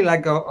was actually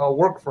like a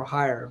work for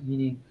hire,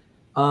 meaning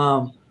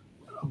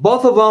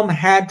both of them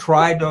had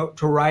tried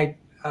to write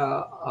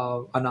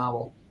a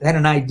novel. They had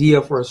an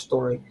idea for a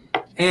story.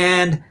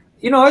 And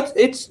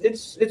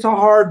it's a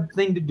hard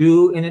thing to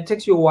do, and it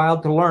takes you a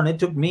while to learn. It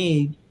took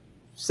me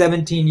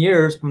 17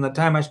 years from the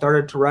time I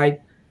started to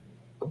write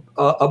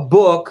a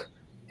book,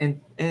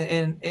 and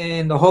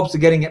in the hopes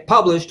of getting it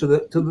published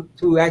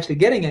to actually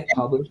getting it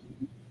published.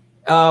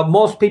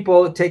 Most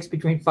people, it takes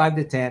between 5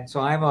 to 10.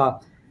 So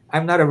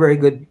I'm not a very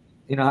good,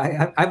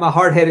 I'm a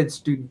hard-headed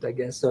student, I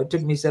guess. So it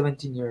took me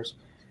 17 years,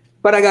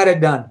 but I got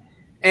it done.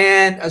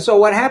 And so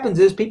what happens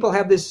is people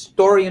have this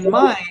story in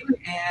mind,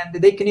 and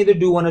they can either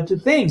do one of two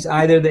things.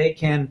 Either they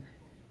can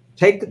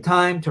take the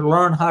time to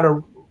learn how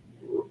to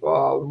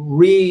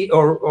read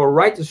or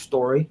write the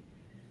story,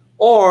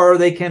 or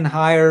they can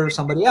hire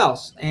somebody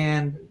else.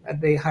 And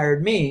they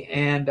hired me.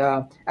 And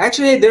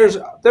actually, there's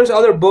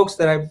other books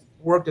that I've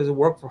worked as a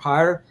work for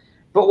hire.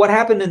 But what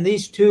happened in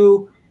these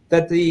two,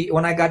 that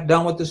when I got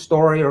done with the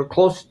story, or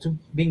close to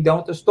being done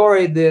with the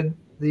story,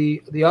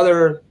 the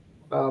other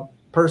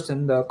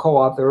person, the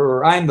co-author,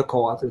 or I'm the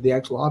co-author, the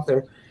actual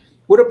author,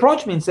 would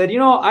approach me and said,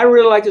 I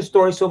really like the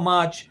story so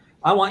much,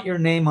 I want your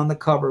name on the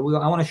cover.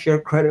 I want to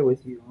share credit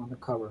with you on the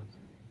cover.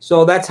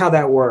 So that's how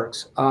that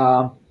works.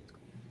 But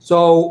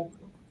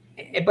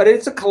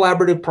it's a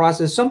collaborative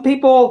process. Some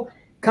people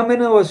come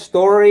into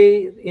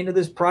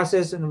this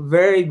process in a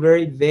very,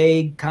 very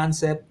vague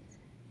concept.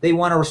 They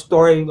want a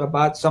story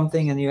about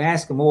something, and you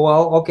ask them,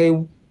 well, okay,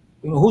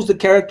 who's the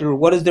character?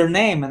 What is their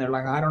name? And they're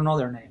like, I don't know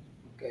their name.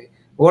 Okay,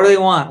 what do they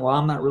want? Well,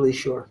 I'm not really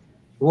sure.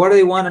 What do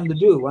they want them to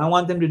do? Well, I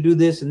want them to do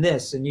this and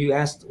this. And you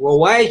ask, well,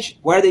 why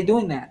are they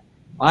doing that?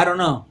 Well, I don't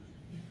know.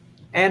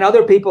 And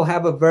other people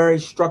have a very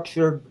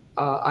structured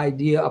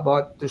idea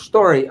about the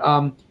story.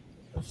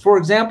 For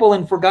example,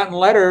 in Forgotten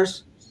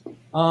Letters,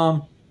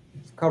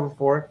 cover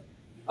for it,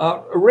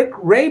 Rick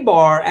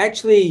Raybar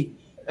actually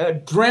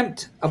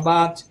dreamt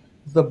about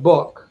the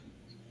book,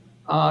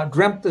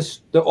 dreamt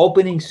the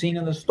opening scene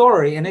of the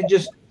story, and it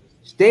just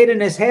stayed in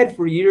his head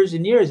for years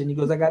and years. And he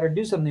goes, I got to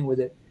do something with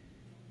it.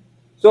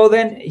 So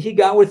then he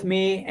got with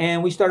me,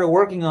 and we started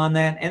working on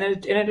that. And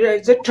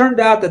it turned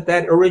out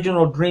that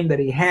original dream that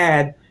he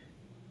had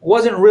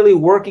wasn't really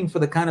working for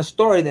the kind of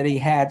story that he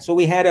had. So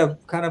we had to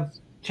kind of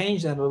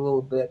change that a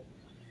little bit.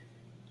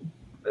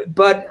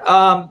 But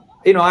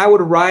I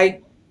would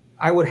write.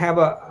 I would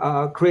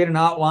have create an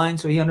outline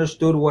so he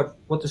understood what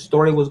the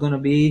story was going to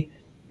be,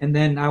 and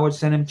then I would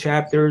send him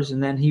chapters,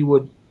 and then he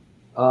would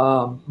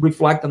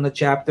reflect on the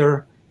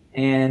chapter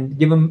and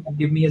give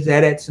me his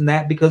edits and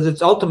that, because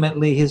it's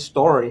ultimately his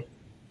story.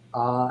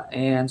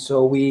 And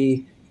so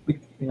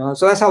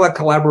so that's how that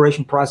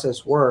collaboration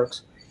process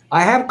works.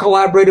 I have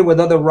collaborated with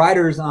other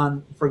writers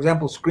on, for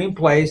example,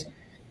 screenplays.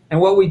 And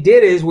what we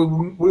did is we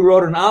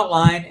wrote an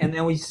outline, and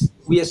then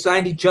we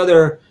assigned each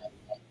other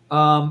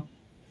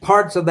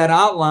parts of that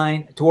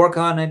outline to work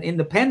on it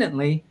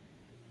independently.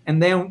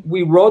 And then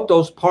we wrote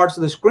those parts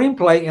of the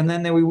screenplay, and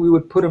then we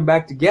would put them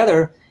back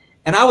together.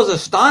 And I was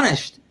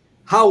astonished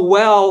how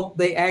well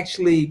they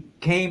actually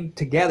came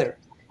together.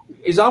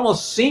 It's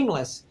almost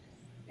seamless.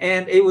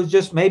 And it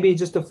was maybe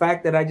just the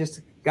fact that I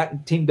just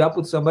got teamed up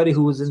with somebody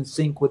who was in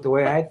sync with the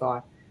way I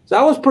thought. So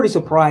I was pretty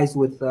surprised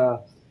with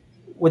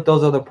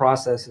those other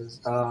processes.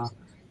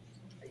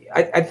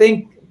 I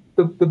think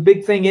the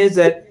big thing is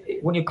that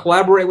when you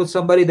collaborate with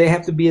somebody, they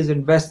have to be as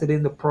invested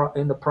in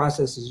the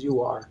process as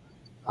you are.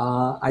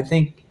 I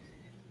think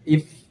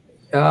if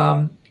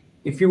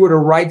you were to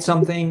write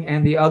something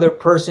and the other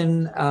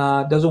person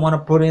doesn't want to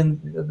put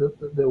in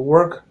the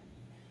work,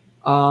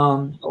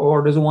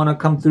 or doesn't want to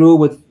come through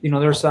with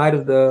their side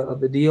of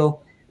the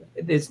deal,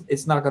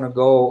 it's not going to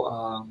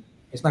go.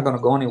 It's not going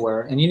to go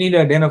anywhere. And you need to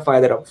identify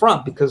that up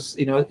front, because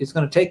it's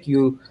going to take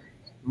you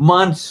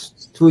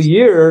months to a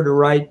year to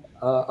write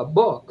a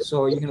book.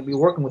 So you're going to be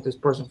working with this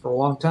person for a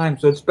long time.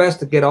 So it's best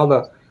to get all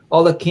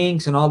the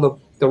kinks and all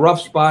the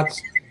rough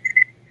spots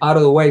out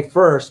of the way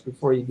first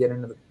before you get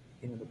into the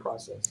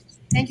process.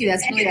 Thank you.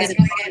 That's really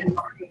good.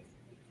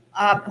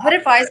 What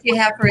advice do you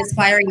have for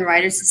aspiring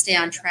writers to stay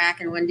on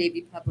track and one day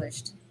be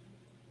published?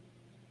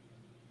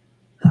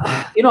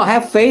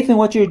 Have faith in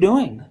what you're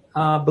doing.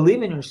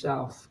 Believe in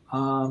yourself.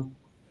 And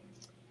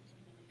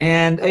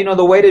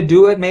the way to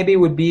do it maybe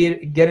would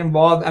be get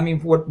involved. I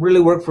mean, what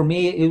really worked for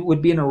me, it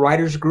would be in a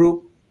writer's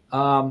group,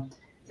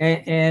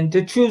 and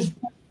to choose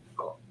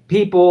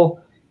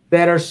people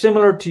that are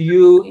similar to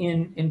you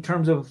in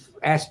terms of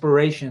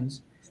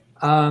aspirations.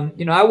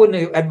 I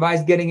wouldn't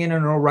advise getting in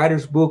a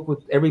writer's book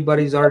with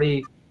everybody's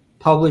already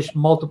published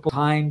multiple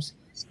times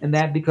and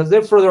that, because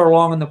they're further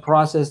along in the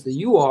process than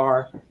you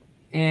are,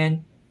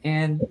 and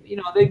they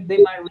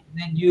might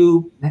resent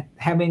you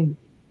having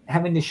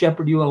to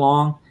shepherd you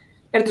along.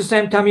 And at the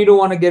same time, you don't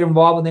want to get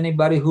involved with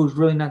anybody who's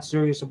really not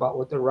serious about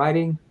what they're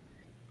writing.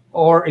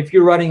 Or if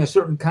you're writing a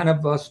certain kind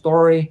of a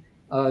story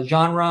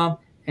genre,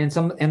 and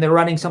they're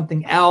writing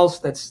something else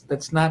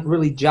that's not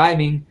really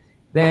jiving,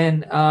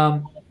 then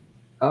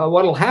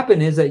what'll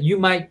happen is that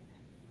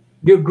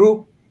your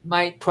group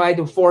might try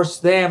to force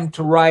them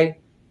to write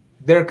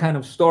their kind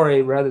of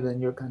story rather than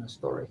your kind of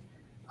story.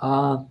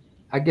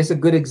 I guess a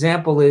good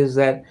example is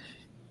that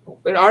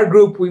in our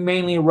group, we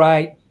mainly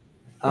write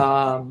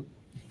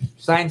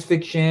science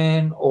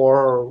fiction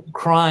or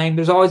crime.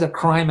 There's always a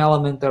crime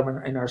element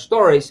in our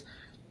stories.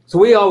 So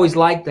we always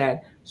liked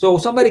that. So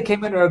somebody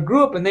came into our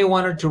group and they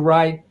wanted to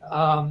write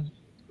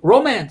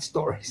romance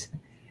stories.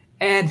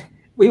 And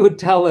we would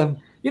tell them,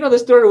 you know, the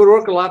story would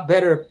work a lot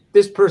better if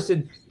this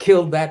person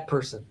killed that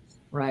person,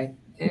 right?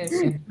 And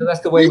so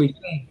that's the way we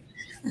think.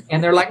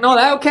 And they're like, no,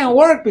 that can't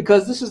work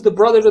because this is the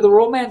brother to the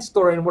romance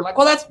story. And we're like,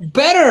 well, that's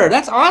better.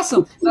 That's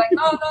awesome. It's like,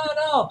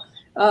 no.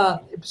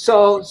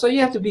 So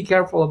you have to be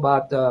careful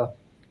about,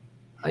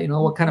 you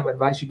know, what kind of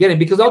advice you're getting,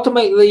 because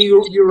ultimately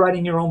you're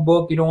writing your own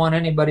book. You don't want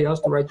anybody else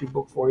to write your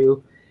book for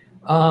you.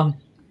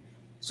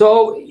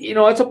 So, you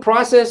know, it's a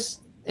process,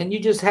 and you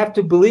just have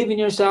to believe in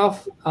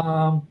yourself,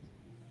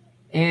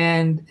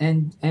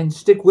 and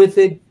stick with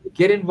it.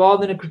 Get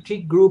involved in a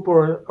critique group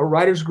or a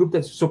writers group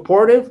that's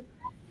supportive,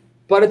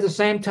 but at the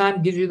same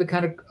time gives you the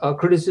kind of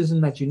criticism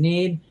that you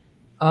need.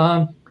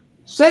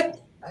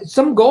 Set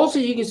some goals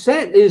that you can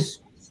set is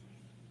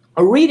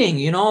a reading,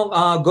 you know,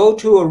 go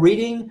to a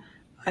reading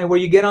where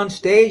you get on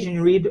stage and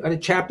you read a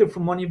chapter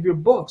from one of your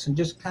books and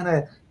just kind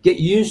of get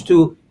used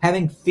to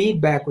having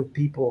feedback with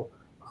people.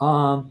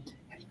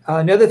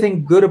 Another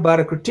thing good about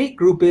a critique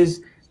group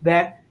is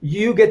that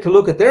you get to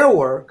look at their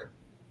work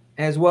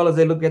as well as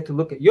they get to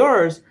look at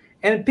yours.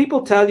 And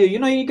people tell you, you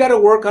know, you got to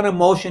work on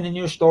emotion in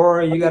your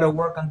story, you got to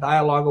work on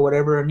dialogue or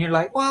whatever. And you're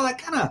like, well, I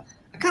kind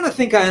of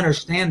think I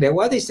understand that.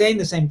 Why are they saying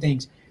the same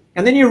things?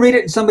 And then you read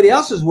it in somebody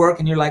else's work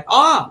and you're like,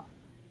 now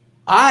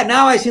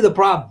I see the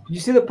problem.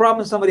 You see the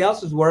problem in somebody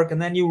else's work, and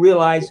then you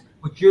realize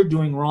what you're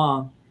doing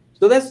wrong.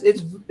 So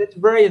it's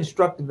very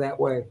instructive that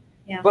way.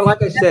 Yeah. But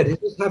like I said,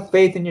 just have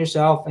faith in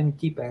yourself and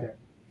keep at it.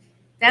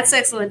 That's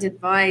excellent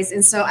advice.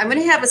 And so I'm going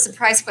to have a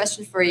surprise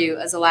question for you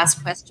as a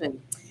last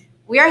question.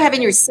 We are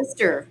having your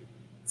sister,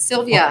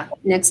 Sylvia,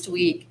 next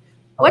week.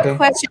 What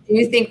question do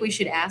you think we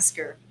should ask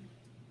her?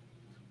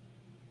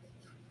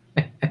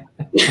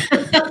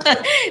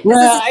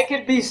 Well, I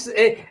could be,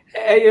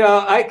 you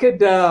know, I could,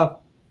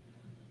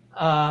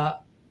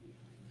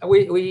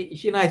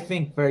 she and I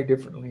think very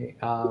differently.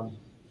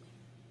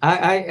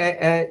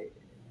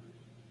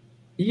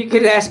 You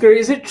could ask her,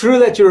 is it true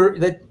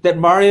that that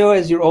Mario,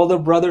 as your older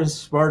brother, is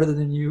smarter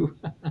than you?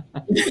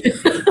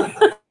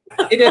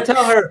 You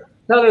tell her,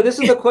 this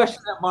is the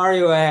question that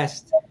Mario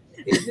asked.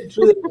 Is it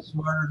true that he's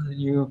smarter than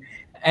you?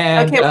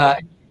 And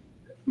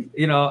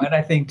you know, and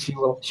I think she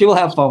will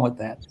have fun with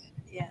that.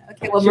 Yeah.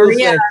 Okay. Well,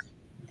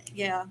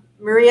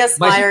 Maria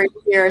Smyer is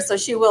here, so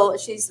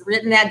she's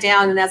written that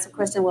down, and that's the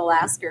question we'll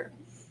ask her.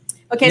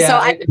 Okay.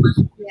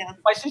 Yeah,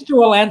 my sister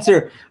will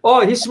answer,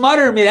 oh, he's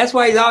smarter than me. That's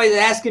why he's always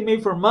asking me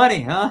for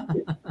money, huh?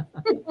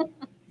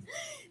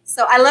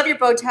 So I love your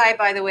bow tie,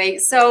 by the way.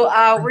 So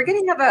we're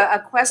going to have a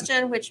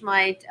question which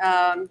might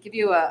give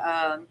you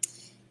a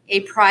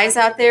prize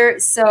out there.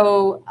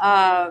 So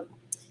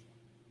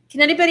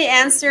can anybody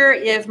answer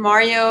if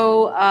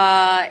Mario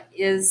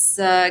is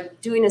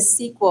doing a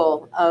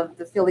sequel of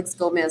the Felix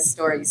Gomez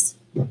stories?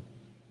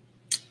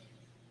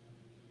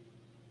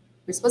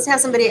 We're supposed to have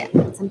some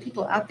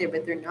people out there,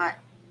 but they're not.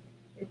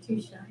 They're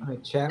too shy.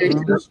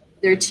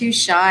 They're too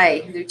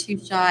shy. They're too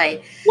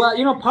shy. Well,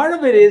 you know, part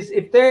of it is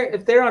if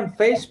they're on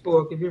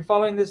Facebook, if you're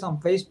following this on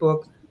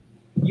Facebook,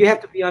 you have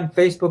to be on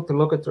Facebook to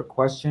look at their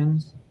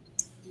questions.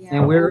 Yeah.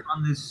 And we're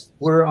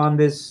on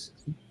this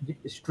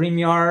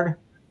StreamYard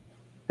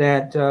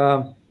that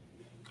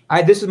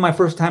this is my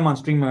first time on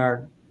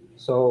StreamYard,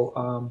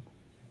 so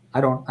I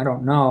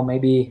don't know,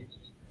 maybe.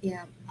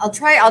 Yeah. I'll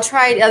try. Are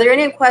there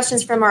any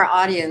questions from our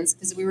audience?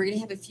 Because we were going to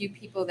have a few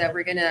people that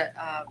we're going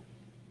to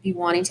be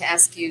wanting to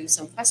ask you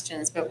some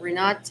questions, but we're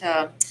not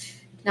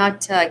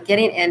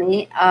getting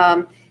any.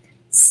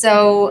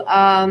 So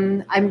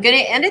I'm going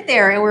to end it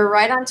there, and we're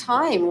right on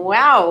time.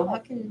 Wow, how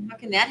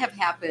can that have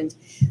happened?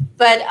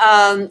 But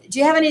do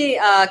you have any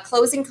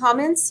closing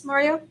comments,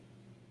 Mario?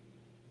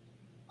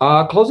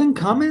 Closing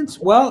comments?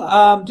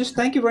 Well, just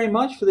thank you very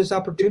much for this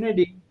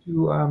opportunity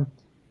to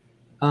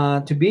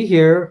be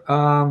here.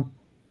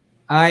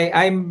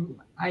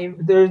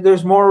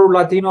 There's more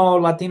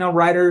Latino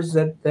writers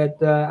that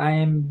I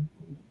am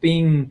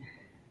being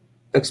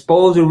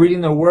exposed or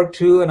reading their work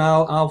to, and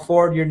I'll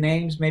forward your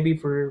names maybe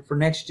for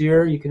next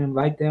year. You can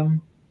invite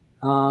them.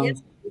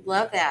 Yes, we'd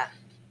love that.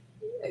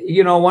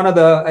 You know, one of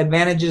the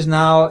advantages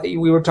now,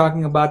 we were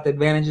talking about the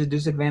advantages,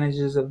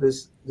 disadvantages of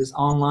this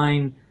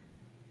online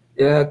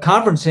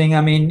conferencing.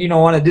 I mean, you know,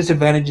 one of the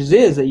disadvantages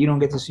is that you don't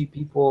get to see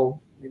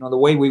people, you know, the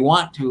way we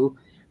want to.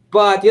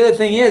 But the other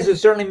thing is, it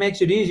certainly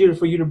makes it easier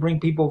for you to bring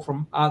people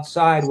from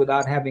outside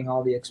without having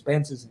all the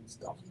expenses and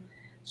stuff.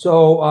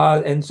 So,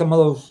 and some of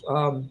those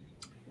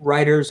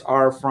writers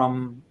are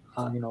from,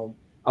 you know,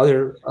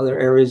 other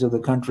areas of the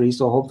country.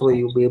 So hopefully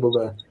you'll be able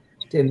to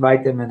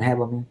invite them and have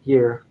them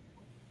here.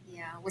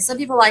 Yeah. Well, some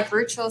people like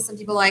virtual. Some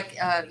people like,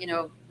 you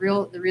know,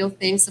 the real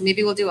thing. So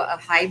maybe we'll do a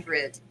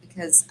hybrid,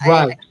 because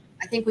I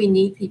think we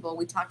need people.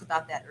 We talked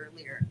about that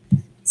earlier.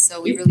 So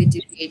we really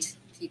do need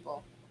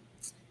people.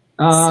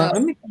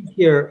 Let me think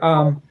here.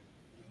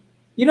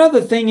 You know,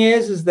 the thing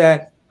is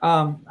that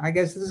I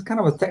guess this is kind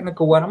of a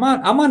technical one.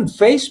 I'm on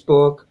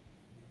Facebook,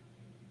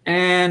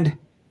 and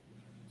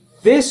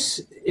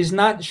this is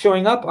not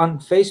showing up on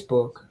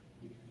Facebook,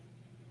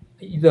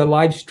 the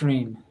live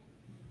stream,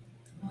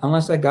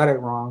 unless I got it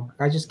wrong.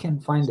 I just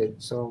can't find it.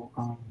 So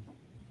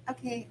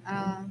Okay.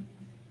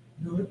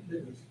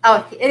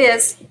 Oh, it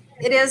is.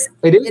 It is.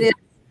 it is. It is.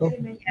 Oh.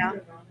 Yeah.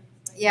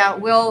 Yeah,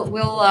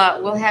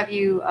 we'll have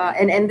you,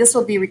 and this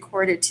will be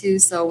recorded too,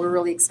 so we're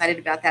really excited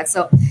about that.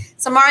 So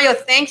Mario,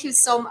 thank you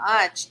so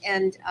much,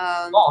 and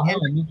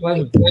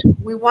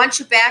we want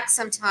you back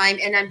sometime,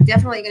 and I'm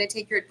definitely going to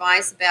take your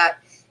advice about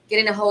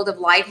getting a hold of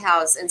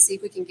Lighthouse and see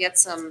if we can get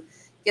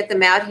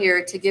them out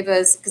here to give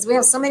us, because we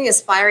have so many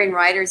aspiring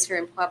writers here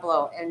in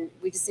Pueblo, and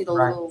we just need a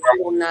little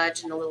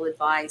nudge and a little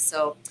advice.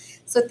 So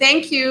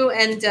thank you,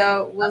 and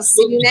we'll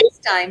see you next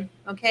time.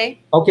 Okay.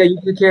 Okay, you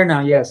take care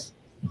now. Yes.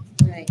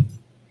 All right.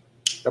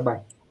 Bye-bye.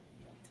 All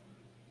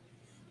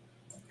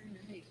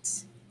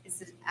right.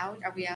 Is it out? Are we out?